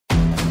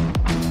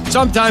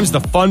Sometimes the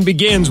fun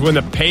begins when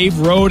the paved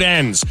road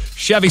ends.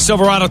 Chevy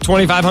Silverado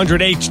 2500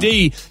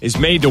 HD is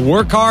made to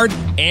work hard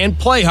and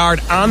play hard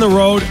on the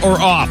road or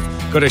off.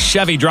 Go to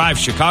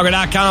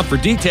ChevyDriveChicago.com for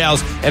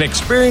details and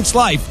experience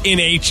life in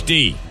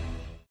HD.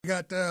 We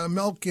got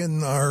milk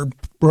in our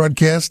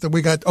broadcast.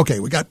 We got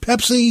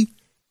Pepsi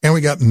and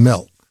we got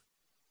milk,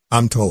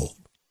 I'm told.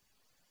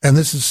 And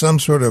this is some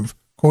sort of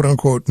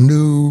quote-unquote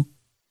new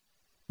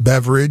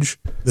beverage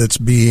that's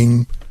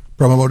being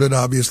promoted,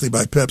 obviously,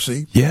 by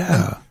Pepsi.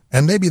 Yeah.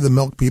 And maybe the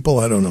milk people,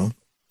 I don't know.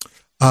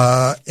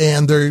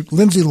 And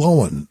Lindsay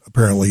Lohan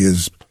apparently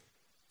is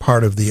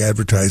part of the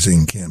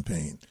advertising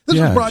campaign. This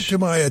was brought to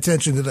my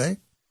attention today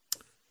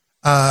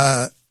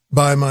by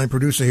my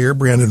producer here,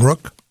 Brandon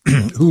Rook,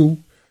 who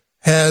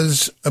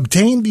has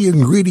obtained the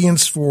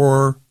ingredients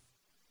for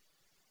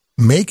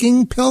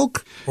making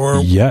Pilk? Or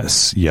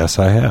yes,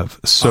 I have.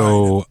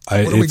 So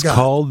it's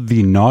called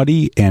the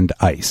Naughty and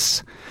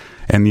Ice.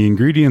 And the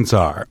ingredients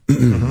are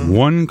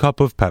 1 cup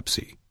of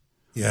Pepsi,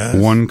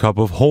 1 cup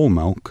of whole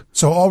milk.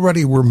 So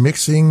already we're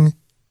mixing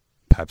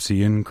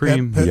Pepsi and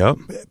cream. Yep.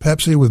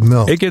 Pepsi with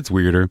milk. It gets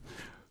weirder.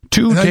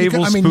 2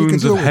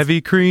 tablespoons of heavy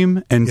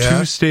cream and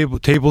 2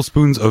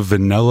 tablespoons of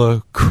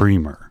vanilla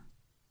creamer.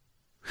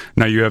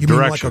 Now you have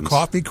directions. Mean like a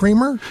coffee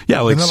creamer?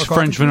 Yeah, like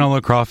French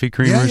vanilla coffee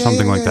cream or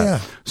something like that. Yeah.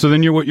 So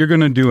then what you're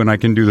going to do, and I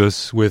can do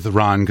this with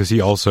Ron because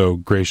he also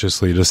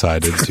graciously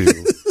decided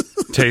to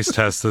taste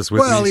test this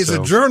with me. Well, he's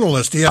a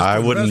journalist. I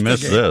wouldn't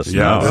miss this.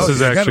 Yeah, this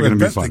is actually going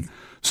to be fun.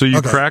 So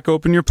you crack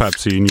open your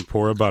Pepsi and you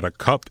pour about a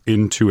cup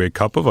into a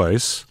cup of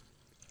ice.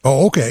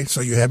 Oh, okay.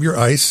 So you have your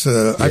ice.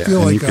 I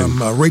feel like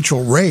I'm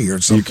Rachel Ray or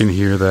something. You can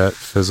hear that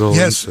fizzle.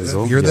 Yes, and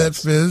sizzle. Hear that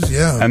fizz.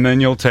 Yeah. And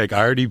then you'll take. I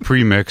already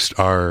pre-mixed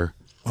our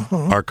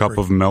cup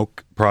of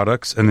milk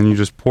products, and then you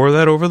just pour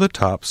that over the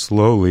top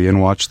slowly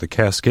and watch the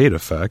cascade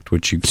effect,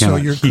 which you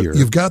cannot hear.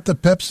 You've got the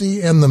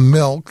Pepsi and the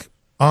milk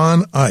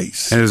on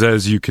ice,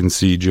 as you can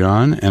see,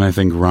 John, and I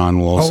think Ron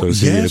will also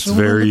see. It's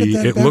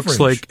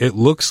it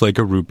looks like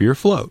a root beer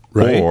float,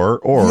 right?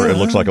 Or it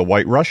looks like a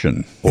White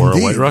Russian, or a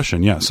White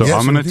Russian. Yeah. So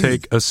I'm going to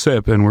take a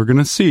sip, and we're going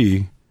to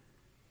see.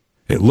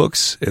 It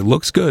looks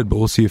good, but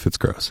we'll see if it's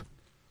gross.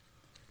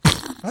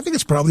 I think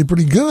it's probably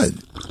pretty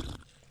good.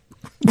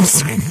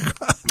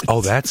 Oh,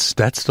 that's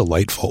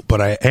delightful.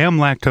 But I am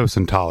lactose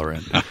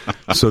intolerant,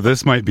 so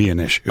this might be an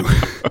issue.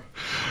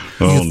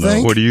 Oh,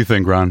 no. What do you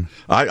think, Ron?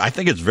 I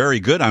think it's very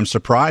good. I'm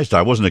surprised.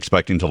 I wasn't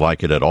expecting to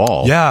like it at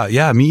all.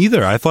 Yeah, me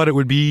either. I thought it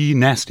would be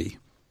nasty.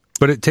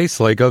 But it tastes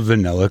like a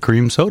vanilla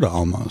cream soda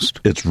almost.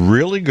 It's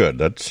really good.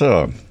 That's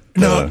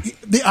now,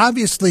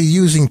 obviously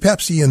using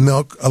Pepsi and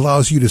milk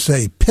allows you to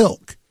say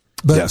Pilk.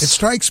 But it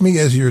strikes me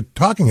as you're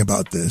talking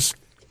about this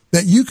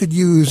that you could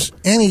use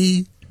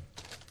any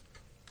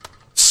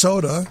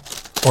soda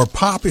or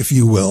pop, if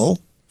you will,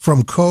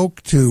 from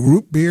Coke to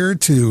root beer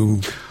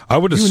to... I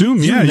would assume,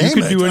 you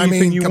could do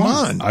anything you want.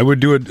 Come on. I would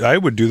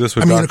do this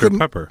with Dr.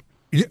 Pepper.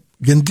 Yeah,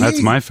 indeed.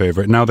 That's my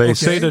favorite. Now, they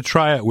say to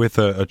try it with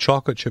a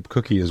chocolate chip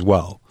cookie as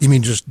well. You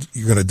mean just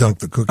you're going to dunk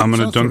the cookie? I'm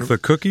going to dunk the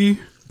cookie.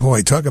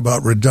 Boy, talk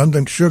about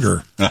redundant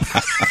sugar.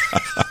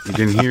 You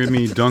can hear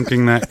me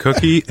dunking that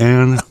cookie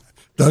and...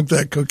 Dunk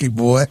that cookie,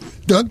 boy.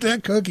 Dunk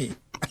that cookie.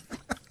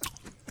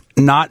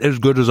 Not as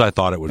good as I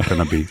thought it was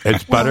going to be.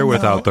 It's better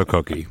without the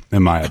cookie,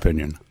 in my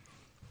opinion.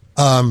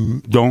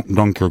 Don't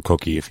dunk your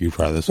cookie if you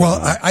try this. Well,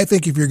 I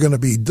think if you're going to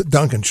be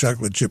dunking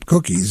chocolate chip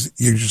cookies,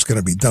 you're just going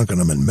to be dunking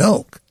them in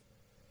milk.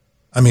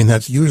 I mean,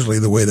 that's usually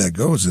the way that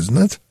goes, isn't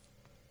it?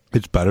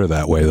 It's better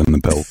that way than the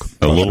Pilk.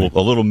 A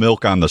little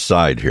milk on the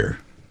side here.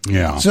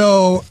 Yeah.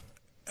 So,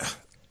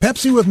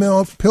 Pepsi with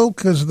milk,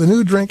 Pilk is the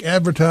new drink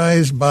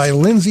advertised by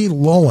Lindsay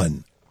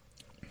Lohan.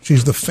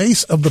 She's the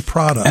face of the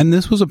product. And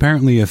this was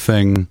apparently a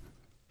thing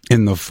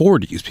in the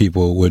 40s.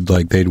 People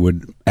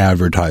would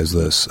advertise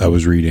this, I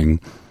was reading.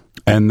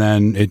 And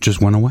then it just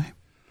went away.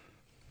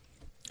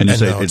 And you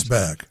say now it's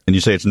back. And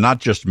you say it's not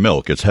just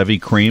milk; it's heavy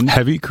cream.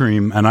 Heavy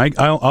cream, and I'm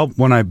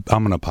going to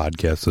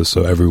podcast this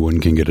so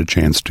everyone can get a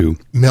chance to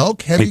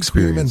milk, heavy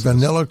cream, and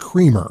vanilla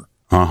creamer.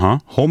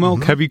 Whole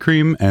milk, heavy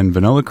cream, and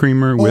vanilla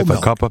creamer with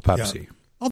a cup of Pepsi. Yeah.